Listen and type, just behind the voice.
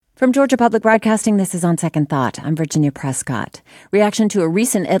From Georgia Public Broadcasting, this is On Second Thought. I'm Virginia Prescott. Reaction to a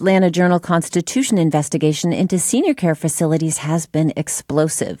recent Atlanta Journal-Constitution investigation into senior care facilities has been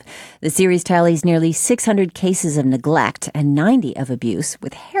explosive. The series tallies nearly 600 cases of neglect and 90 of abuse,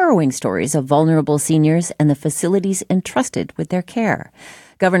 with harrowing stories of vulnerable seniors and the facilities entrusted with their care.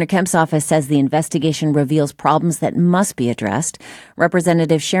 Governor Kemp's office says the investigation reveals problems that must be addressed.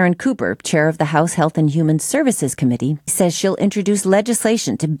 Representative Sharon Cooper, chair of the House Health and Human Services Committee, says she'll introduce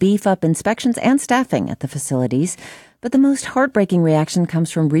legislation to beef up inspections and staffing at the facilities. But the most heartbreaking reaction comes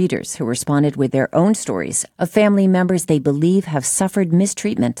from readers who responded with their own stories of family members they believe have suffered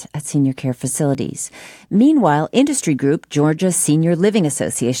mistreatment at senior care facilities. Meanwhile, industry group Georgia Senior Living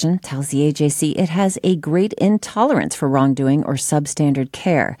Association tells the AJC it has a great intolerance for wrongdoing or substandard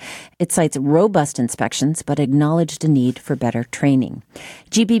care. It cites robust inspections but acknowledged a need for better training.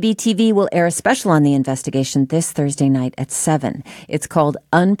 GPB TV will air a special on the investigation this Thursday night at 7. It's called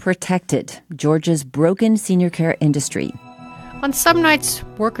Unprotected, Georgia's Broken Senior Care Industry. On some nights,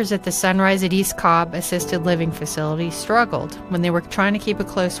 workers at the Sunrise at East Cobb Assisted Living Facility struggled when they were trying to keep a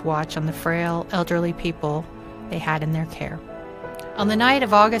close watch on the frail, elderly people they had in their care. On the night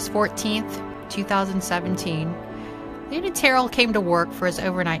of August 14th, 2017, Landon Terrell came to work for his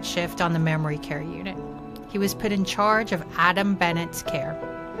overnight shift on the memory care unit. He was put in charge of Adam Bennett's care.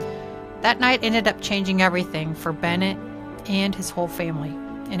 That night ended up changing everything for Bennett and his whole family,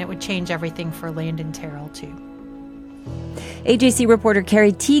 and it would change everything for Landon Terrell, too. AJC reporter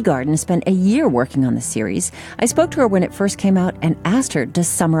Carrie Teagarden spent a year working on the series. I spoke to her when it first came out and asked her to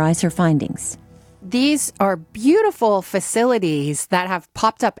summarize her findings. These are beautiful facilities that have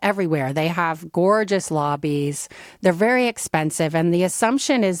popped up everywhere. They have gorgeous lobbies. They're very expensive. And the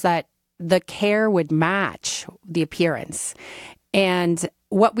assumption is that the care would match the appearance. And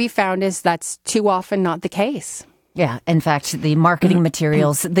what we found is that's too often not the case. Yeah. In fact, the marketing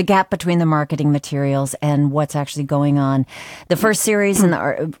materials, the gap between the marketing materials and what's actually going on. The first series and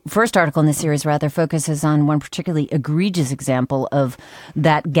the first article in the series rather focuses on one particularly egregious example of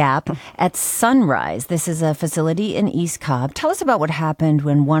that gap at Sunrise. This is a facility in East Cobb. Tell us about what happened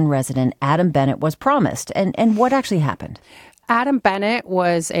when one resident, Adam Bennett, was promised and what actually happened. Adam Bennett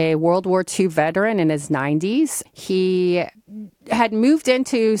was a World War II veteran in his 90s. He had moved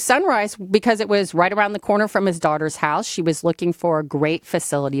into Sunrise because it was right around the corner from his daughter's house. She was looking for a great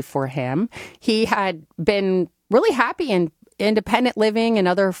facility for him. He had been really happy in independent living and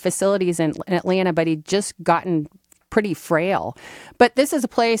other facilities in Atlanta, but he'd just gotten pretty frail. But this is a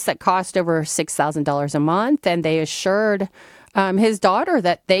place that cost over $6,000 a month, and they assured his daughter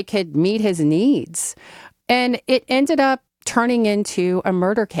that they could meet his needs. And it ended up turning into a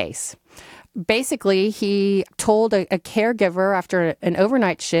murder case. Basically, he told a caregiver after an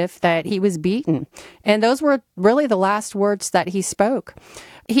overnight shift that he was beaten. And those were really the last words that he spoke.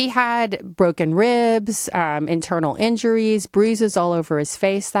 He had broken ribs, internal injuries, bruises all over his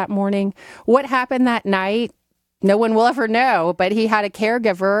face that morning. What happened that night? No one will ever know, but he had a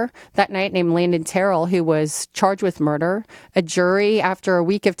caregiver that night named Landon Terrell who was charged with murder. A jury, after a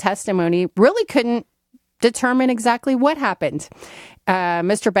week of testimony, really couldn't determine exactly what happened.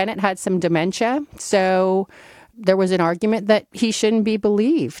 Mr. Bennett had some dementia, so there was an argument that he shouldn't be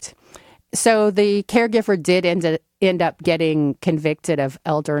believed. So the caregiver did end up getting convicted of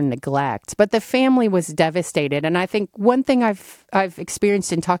elder neglect, but the family was devastated. And I think one thing I've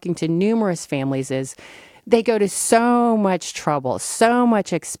experienced in talking to numerous families is they go to so much trouble, so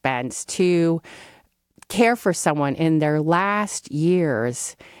much expense to care for someone in their last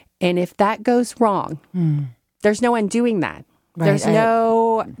years. And if that goes wrong, there's no undoing that. Right.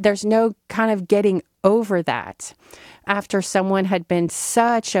 There's no kind of getting over that after someone had been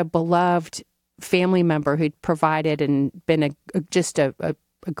such a beloved family member who'd provided and been just a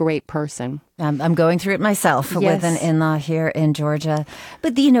great person. I'm going through it myself with an in-law here in Georgia.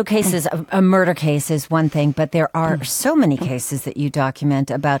 But, cases, a murder case is one thing, but there are so many cases that you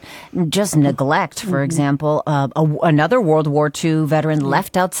document about just neglect. For example, another World War II veteran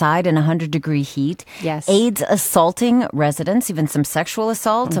left outside in 100-degree heat. Yes. AIDS assaulting residents, even some sexual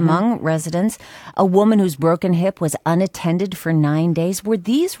assault among residents. A woman whose broken hip was unattended for 9 days. Were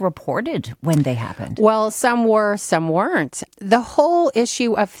these reported when they happened? Well, some were, some weren't. The whole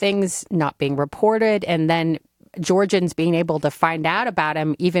issue of things not being reported and then Georgians being able to find out about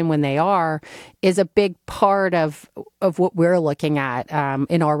them even when they are is a big part of what we're looking at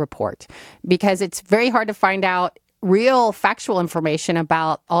in our report, because it's very hard to find out real factual information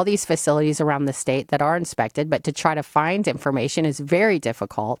about all these facilities around the state that are inspected, but to try to find information is very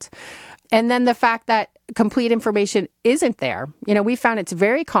difficult. And then the fact that complete information isn't there. We found it's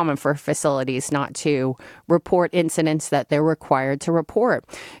very common for facilities not to report incidents that they're required to report.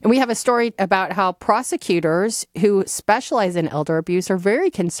 And we have a story about how prosecutors who specialize in elder abuse are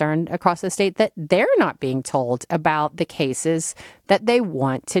very concerned across the state that they're not being told about the cases that they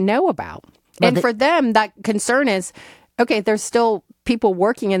want to know about. And for them, that concern is, okay, there's still people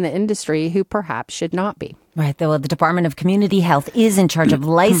working in the industry who perhaps should not be. Right. Though the Department of Community Health is in charge of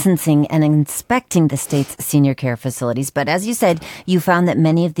licensing and inspecting the state's senior care facilities. But as you said, you found that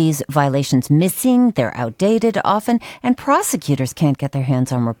many of these violations missing, they're outdated often, and prosecutors can't get their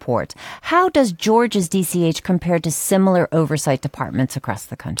hands on reports. How does Georgia's DCH compare to similar oversight departments across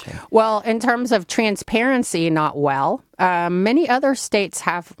the country? Well, in terms of transparency, not well. Many other states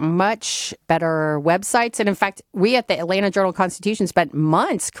have much better websites. And in fact, we at the Atlanta Journal-Constitution spent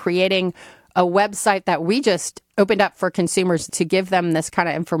months creating a website that we just opened up for consumers to give them this kind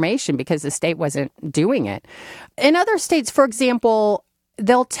of information because the state wasn't doing it. In other states, for example,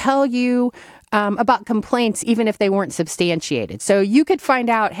 they'll tell you about complaints even if they weren't substantiated. So you could find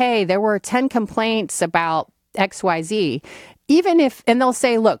out, hey, there were 10 complaints about XYZ. Even if, and they'll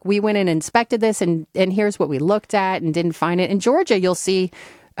say, look, we went and inspected this and here's what we looked at and didn't find it. In Georgia, you'll see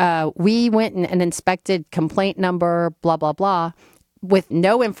we went and inspected complaint number, blah, blah, blah, with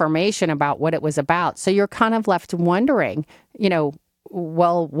no information about what it was about. So you're kind of left wondering,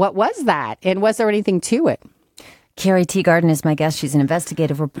 well, what was that? And was there anything to it? Carrie Teagarden is my guest. She's an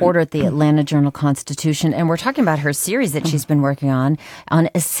investigative reporter at the Atlanta Journal-Constitution, and we're talking about her series that she's been working on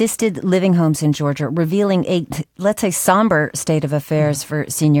assisted living homes in Georgia, revealing a, let's say, somber state of affairs for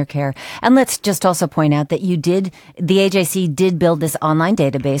senior care. And let's just also point out that the AJC did build this online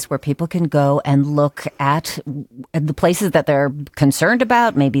database where people can go and look at the places that they're concerned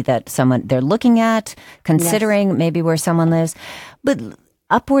about, maybe that they're looking at, considering, yes, maybe where someone lives. But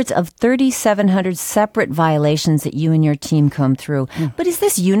upwards of 3,700 separate violations that you and your team comb through. But is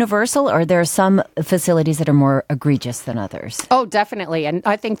this universal, or are there some facilities that are more egregious than others? Oh, definitely. And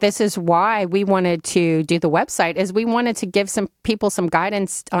I think this is why we wanted to do the website, is we wanted to give some people some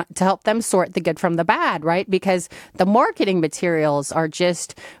guidance to help them sort the good from the bad, right? Because the marketing materials are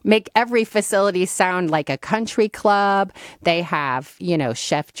just make every facility sound like a country club. They have,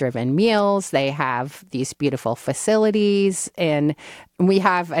 chef-driven meals. They have these beautiful facilities, and we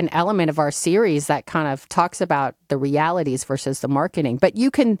have an element of our series that kind of talks about the realities versus the marketing. But you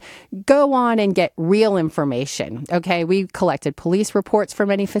can go on and get real information. Okay, we collected police reports for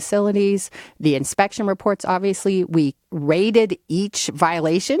many facilities, the inspection reports, obviously. We rated each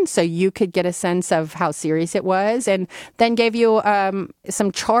violation so you could get a sense of how serious it was, and then gave you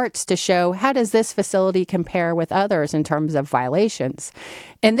some charts to show how does this facility compare with others in terms of violations.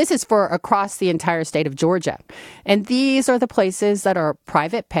 And this is for across the entire state of Georgia. And these are the places that are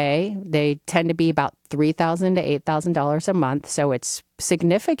private pay. They tend to be about $3,000 to $8,000 a month, so it's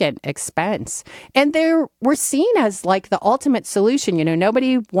significant expense. And we're seen as like the ultimate solution.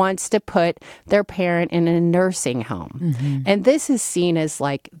 Nobody wants to put their parent in a nursing home. Mm-hmm. And this is seen as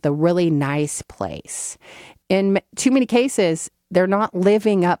like the really nice place. In too many cases, they're not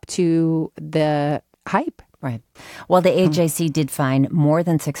living up to the hype. Right. Well, the AJC did find more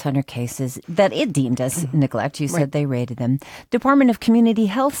than 600 cases that it deemed as neglect. You said they rated them. Department of Community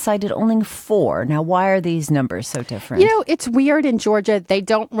Health cited only 4. Now, why are these numbers so different? It's weird in Georgia. They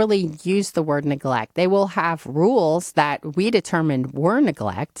don't really use the word neglect. They will have rules that we determined were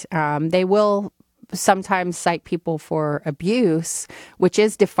neglect. They will sometimes cite people for abuse, which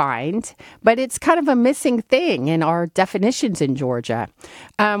is defined, but it's kind of a missing thing in our definitions in Georgia.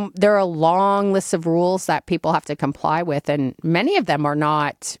 There are long lists of rules that people have to comply with, and many of them are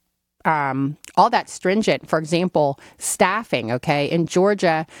not all that stringent. For example, staffing, okay? In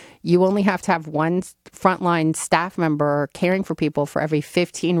Georgia, you only have to have one frontline staff member caring for people for every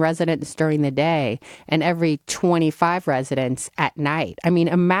 15 residents during the day and every 25 residents at night. I mean,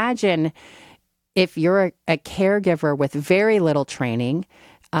 imagine if you're a caregiver with very little training,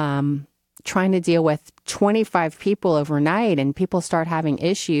 trying to deal with 25 people overnight and people start having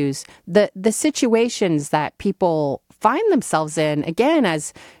issues, the situations that people find themselves in, again,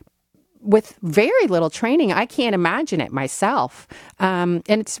 as with very little training, I can't imagine it myself. And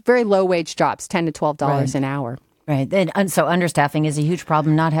it's very low-wage jobs, $10 to $12 an hour. Right. And so understaffing is a huge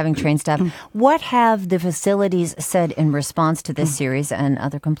problem, not having trained staff. What have the facilities said in response to this series and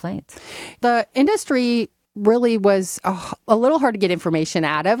other complaints? The industry really was a little hard to get information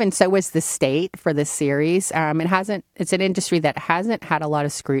out of, and so was the state for this series. It's an industry that hasn't had a lot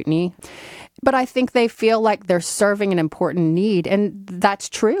of scrutiny. but I think they feel like they're serving an important need, and that's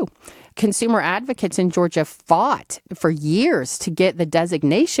true. Consumer advocates in Georgia fought for years to get the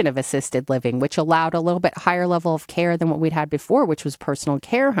designation of assisted living, which allowed a little bit higher level of care than what we'd had before, which was personal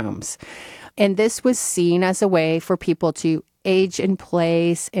care homes. And this was seen as a way for people to age in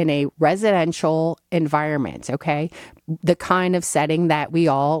place in a residential environment, okay? The kind of setting that we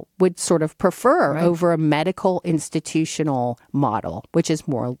all would sort of prefer over a medical institutional model, which is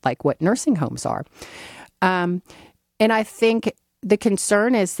more like what nursing homes are. And I think the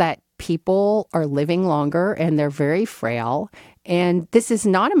concern is that people are living longer and they're very frail. And this is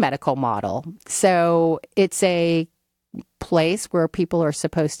not a medical model. So it's a place where people are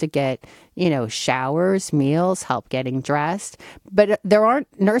supposed to get, showers, meals, help getting dressed. But there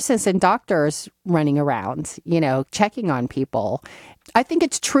aren't nurses and doctors running around, checking on people. I think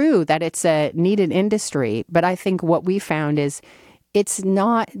it's true that it's a needed industry. But I think what we found is it's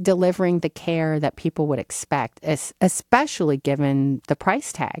not delivering the care that people would expect, especially given the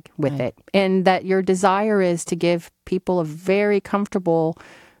price tag with it. And that your desire is to give people a very comfortable,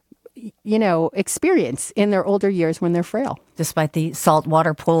 experience in their older years when they're frail. Despite the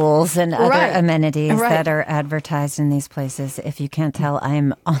saltwater pools and other amenities that are advertised in these places. If you can't tell, I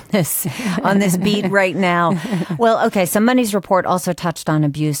am on this beat right now. Well, okay, so Money's report also touched on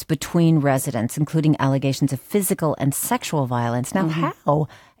abuse between residents, including allegations of physical and sexual violence. Now, how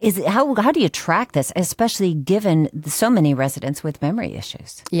do you track this, especially given so many residents with memory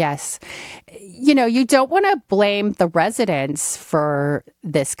issues? Yes. You don't want to blame the residents for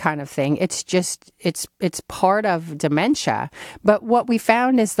this kind of thing. It's just, it's part of dementia. But what we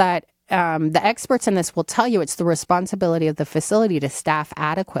found is that the experts in this will tell you it's the responsibility of the facility to staff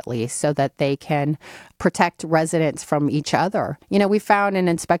adequately so that they can protect residents from each other. We found in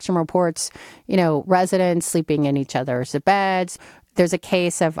inspection reports, residents sleeping in each other's beds. There's a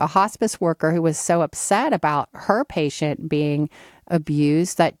case of a hospice worker who was so upset about her patient being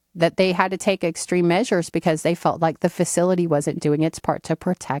abused that they had to take extreme measures because they felt like the facility wasn't doing its part to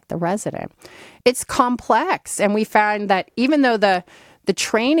protect the resident. It's complex. And we found that even though the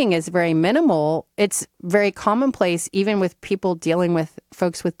training is very minimal, it's very commonplace, even with people dealing with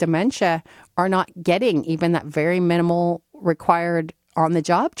folks with dementia, are not getting even that very minimal required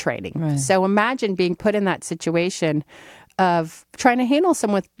on-the-job training. Right. So imagine being put in that situation of trying to handle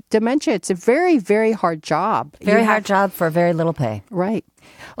someone with dementia. It's a very, very hard job. Very hard job for very little pay. Right.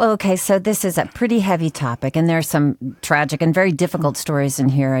 Well, okay, so this is a pretty heavy topic, and there are some tragic and very difficult stories in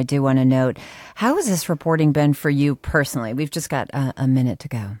here I do want to note. How has this reporting been for you personally? We've just got a minute to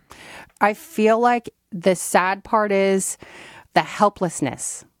go. I feel like the sad part is the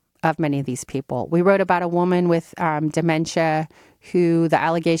helplessness of many of these people. We wrote about a woman with dementia who the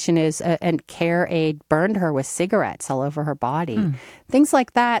allegation is a care aide burned her with cigarettes all over her body. Things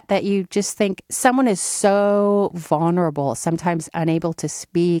like that you just think someone is so vulnerable, sometimes unable to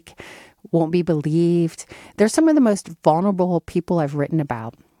speak, won't be believed. They're some of the most vulnerable people I've written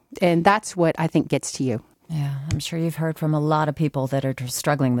about. And that's what I think gets to you. Yeah, I'm sure you've heard from a lot of people that are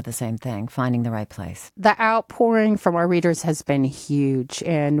struggling with the same thing, finding the right place. The outpouring from our readers has been huge,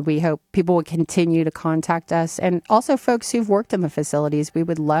 and we hope people will continue to contact us. And also folks who've worked in the facilities, we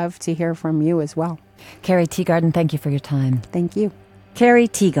would love to hear from you as well. Carrie Teagarden, thank you for your time. Thank you. Carrie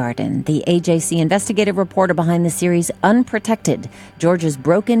Teagarden, the AJC investigative reporter behind the series Unprotected, Georgia's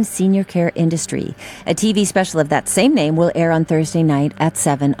Broken Senior Care Industry. A TV special of that same name will air on Thursday night at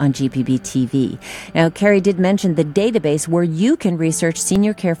 7 on GPB TV. Now, Carrie did mention the database where you can research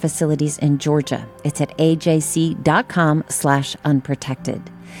senior care facilities in Georgia. It's at ajc.com/unprotected.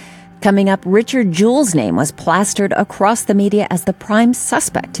 Coming up, Richard Jewell's name was plastered across the media as the prime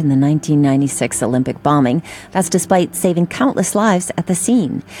suspect in the 1996 Olympic bombing. That's despite saving countless lives at the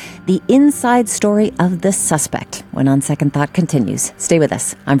scene. The inside story of the suspect, when On Second Thought continues. Stay with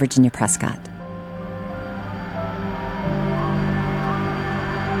us. I'm Virginia Prescott.